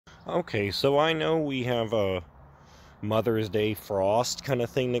Okay, so I know we have a Mother's Day frost kind of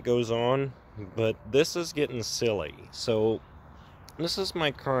thing that goes on, but this is getting silly. So, this is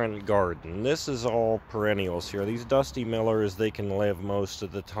my current garden. This is all perennials here. These dusty millers, they can live most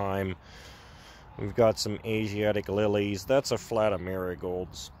of the time. We've got some Asiatic lilies. That's a flat of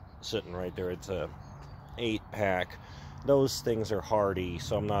marigolds sitting right there. It's a 8-pack. Those things are hardy,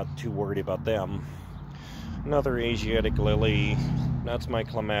 so I'm not too worried about them. Another Asiatic lily. That's my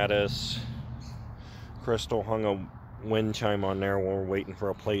clematis. Crystal hung a wind chime on there while we're waiting for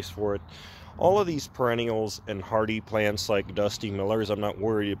a place for it. All of these perennials and hardy plants like dusty millers I'm not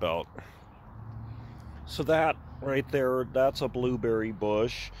worried about. So that right there, that's a blueberry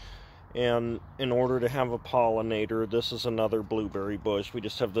bush. And in order to have a pollinator, this is another blueberry bush. We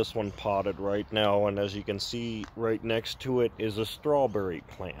just have this one potted right now, and as you can see right next to it is a strawberry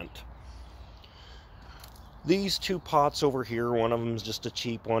plant. These two pots over here, one of them is just a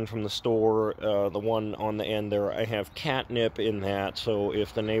cheap one from the store. The one on the end there, I have catnip in that, so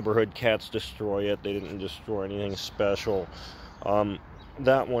if the neighborhood cats destroy it, they didn't destroy anything special.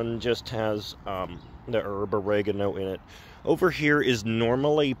 That one just has the herb oregano in it. Over here is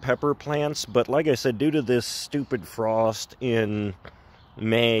normally pepper plants, but like I said, due to this stupid frost in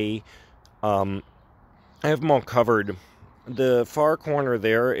May, I have them all covered. The far corner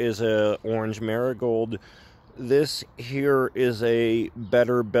there is a orange marigold. This here is a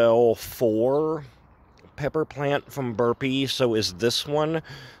Better Bell 4 pepper plant from Burpee, so is this one.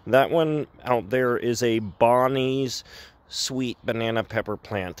 That one out there is a Bonnie's sweet banana pepper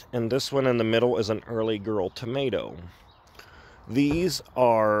plant, and this one in the middle is an early girl tomato. These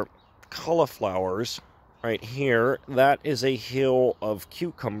are cauliflowers right here. That is a hill of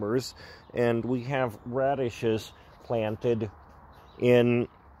cucumbers, and we have radishes planted in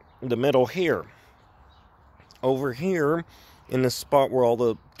the middle here. Over here, in the spot where all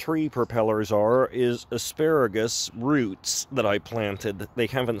the tree propellers are, is asparagus roots that I planted. They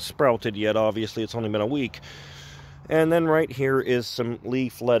haven't sprouted yet, obviously, it's only been a week. And then right here is some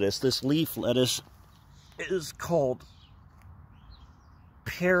leaf lettuce. This leaf lettuce is called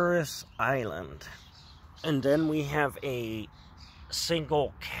Paris Island. And then we have a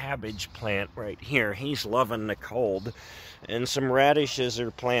single cabbage plant right here. He's loving the cold. And some radishes are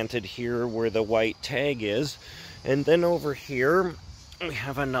planted here where the white tag is. And then over here we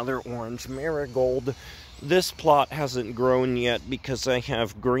have another orange marigold. This plot hasn't grown yet because I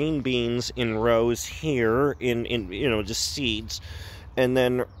have green beans in rows here in you know, just seeds. And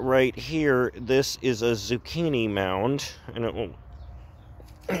then right here, this is a zucchini mound, and it will,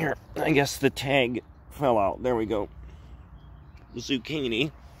 here, I guess the tag fell out. There we go.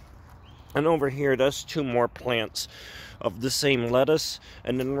 Zucchini. And over here, that's two more plants of the same lettuce.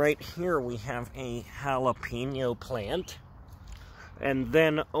 And then right here, we have a jalapeno plant. And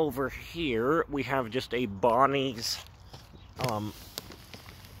then over here, we have just a Bonnie's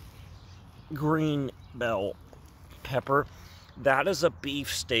green bell pepper. That is a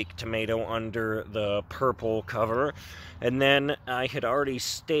beefsteak tomato under the purple cover. And then I had already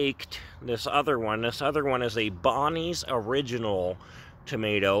staked this other one. This other one is a Bonnie's original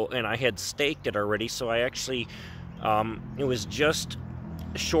tomato, and I had staked it already, so I actually, it was just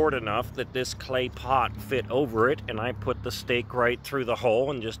short enough that this clay pot fit over it, and I put the stake right through the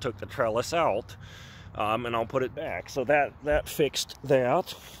hole and just took the trellis out, and I'll put it back. So that fixed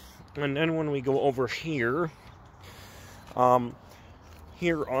that. And then when we go over here,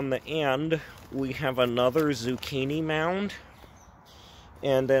 here on the end, we have another zucchini mound.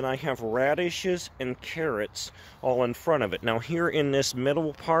 And then I have radishes and carrots all in front of it. Now here in this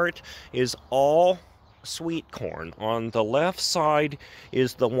middle part is all sweet corn. On the left side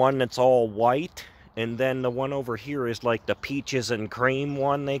is the one that's all white. And then the one over here is like the peaches and cream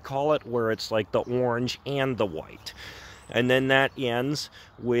one, they call it, where it's like the orange and the white. And then that ends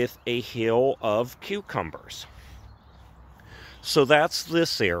with a hill of cucumbers. So that's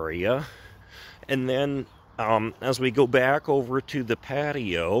this area. And then as we go back over to the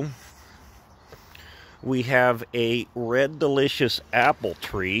patio, we have a Red Delicious apple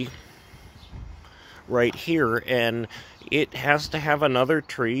tree right here, and it has to have another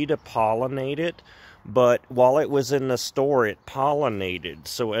tree to pollinate it, but while it was in the store, it pollinated.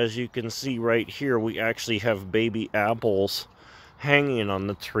 So as you can see right here, we actually have baby apples hanging on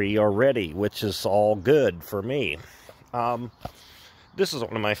the tree already, which is all good for me. This is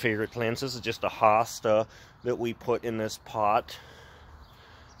one of my favorite plants. This is just a hosta that we put in this pot,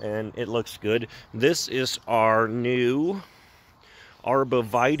 and it looks good. This is our new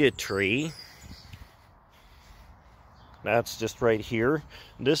arborvitae tree. That's just right here.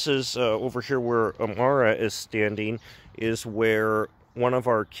 This is over here where Amara is standing, is where one of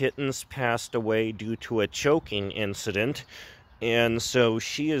our kittens passed away due to a choking incident, and so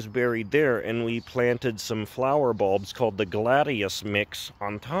she is buried there, and we planted some flower bulbs called the gladius mix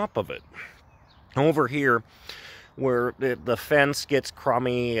on top of it. Over here, where the fence gets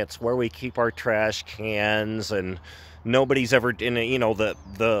crummy, it's where we keep our trash cans, and nobody's ever in a, you know,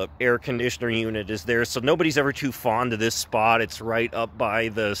 the air conditioner unit is there, so nobody's ever too fond of this spot. It's right up by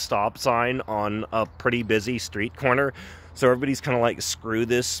the stop sign on a pretty busy street corner, so everybody's kind of like, screw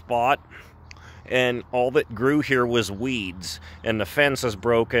this spot. And all that grew here was weeds, and the fence is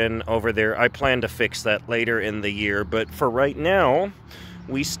broken over there. I plan to fix that later in the year, but for right now,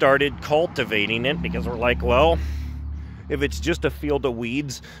 we started cultivating it because we're like, well, if it's just a field of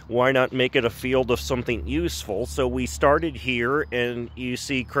weeds, why not make it a field of something useful? So we started here, and you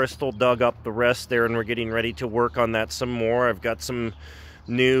see Crystal dug up the rest there, and we're getting ready to work on that some more. I've got some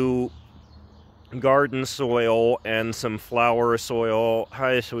new garden soil and some flower soil.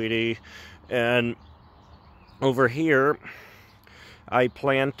 Hi, sweetie. And over here, I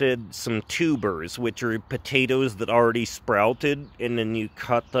planted some tubers, which are potatoes that already sprouted, and then you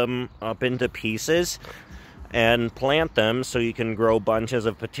cut them up into pieces and plant them so you can grow bunches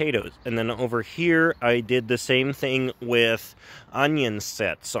of potatoes. And then over here, I did the same thing with onion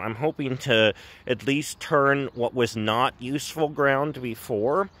sets. So I'm hoping to at least turn what was not useful ground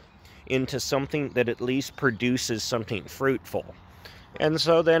before into something that at least produces something fruitful. And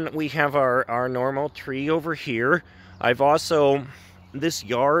so then we have our normal tree over here. I've also, this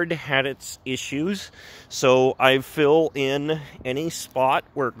yard had its issues, so I fill in any spot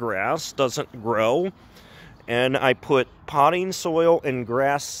where grass doesn't grow, and I put potting soil and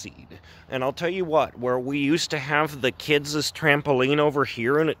grass seed. And I'll tell you what, where we used to have the kids' trampoline over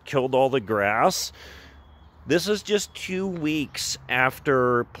here and it killed all the grass, this is just 2 weeks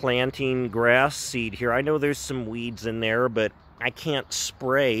after planting grass seed here. I know there's some weeds in there, but I can't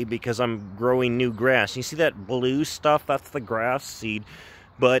spray because I'm growing new grass. You see that blue stuff? That's the grass seed.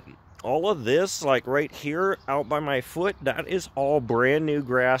 But all of this, like right here out by my foot, that is all brand new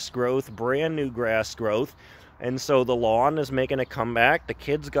grass growth, brand new grass growth. And so the lawn is making a comeback. The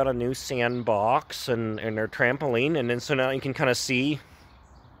kids got a new sandbox and their trampoline. And then so now you can kind of see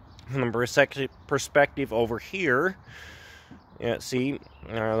from the perspective over here. Yeah, see,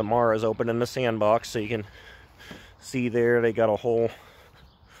 the Mara's opening the sandbox, so you can see there they got a whole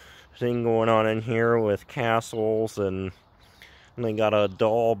thing going on in here with castles, and they got a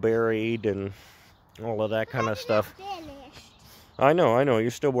doll buried and all of that kind of stuff. I know, you're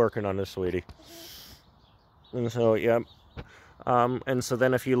still working on this, sweetie. And so, yeah. And so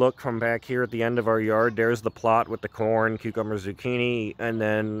then if you look from back here at the end of our yard, there's the plot with the corn, cucumber, zucchini, and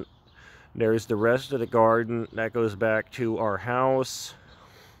then there's the rest of the garden that goes back to our house.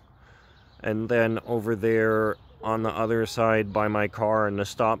 And then over there on the other side by my car and the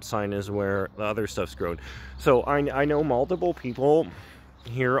stop sign is where the other stuff's grown. So I know multiple people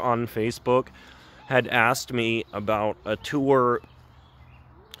here on Facebook had asked me about a tour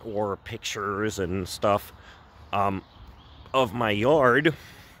or pictures and stuff of my yard,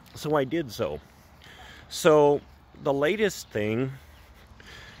 so I did so. So the latest thing,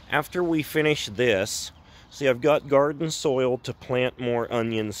 after we finish this, see, I've got garden soil to plant more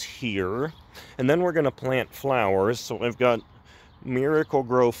onions here, and then we're going to plant flowers. So I've got Miracle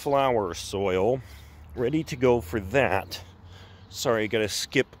Grow flower soil ready to go for that. Sorry, I got to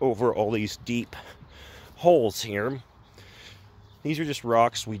skip over all these deep holes here. These are just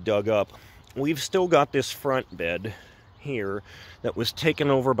rocks we dug up. We've still got this front bed here that was taken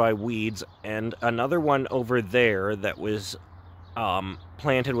over by weeds, and another one over there that was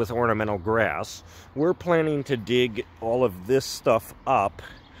planted with ornamental grass. We're planning to dig all of this stuff up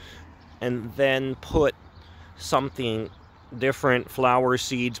and then put something different, flower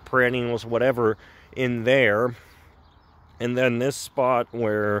seeds, perennials, whatever, in there. And then this spot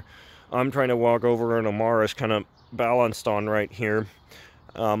where I'm trying to walk over and Amara's kind of balanced on right here,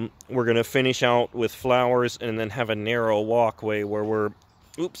 we're going to finish out with flowers and then have a narrow walkway where we're,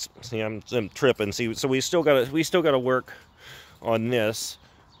 oops, see, I'm tripping. See, so we still got to work on this,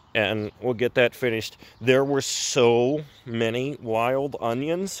 and we'll get that finished. There were so many wild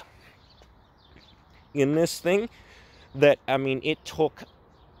onions in this thing that, I mean, it took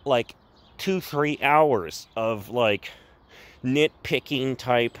like 2-3 hours of like nitpicking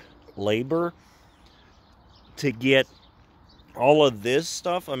type labor to get all of this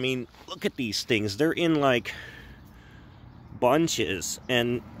stuff. I mean, look at these things. They're in like bunches,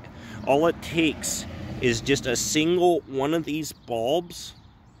 and all it takes is just a single one of these bulbs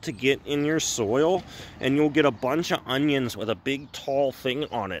to get in your soil, and you'll get a bunch of onions with a big tall thing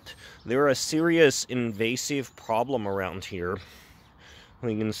on it. They're a serious invasive problem around here.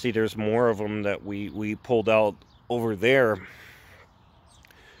 You can see there's more of them that we pulled out over there.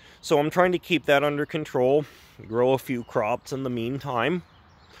 So I'm trying to keep that under control, grow a few crops in the meantime.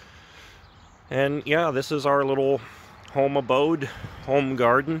 And yeah, this is our little home abode, home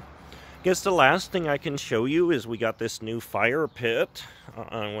garden. I guess the last thing I can show you is we got this new fire pit.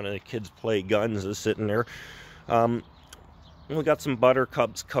 One of the kids play guns is sitting there. We got some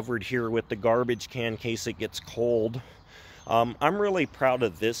buttercups covered here with the garbage can in case it gets cold. I'm really proud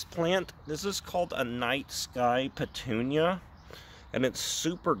of this plant. This is called a night sky petunia, and it's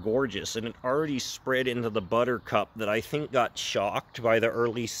super gorgeous, and it already spread into the buttercup that I think got shocked by the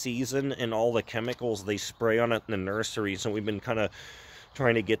early season and all the chemicals they spray on it in the nursery. So we've been kind of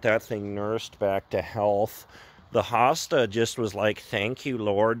trying to get that thing nursed back to health. The hosta just was like, thank you,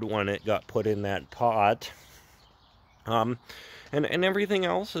 Lord, when it got put in that pot. And everything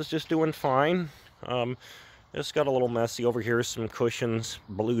else is just doing fine. It's got a little messy over here. Some cushions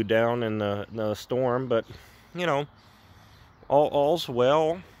blew down in the storm, but, you know, all's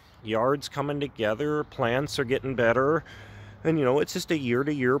well. Yard's coming together. Plants are getting better. And, you know, it's just a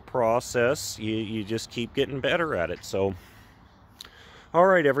year-to-year process. You just keep getting better at it. So, all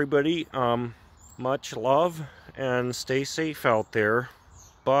right, everybody. Much love, and stay safe out there.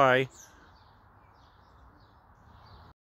 Bye.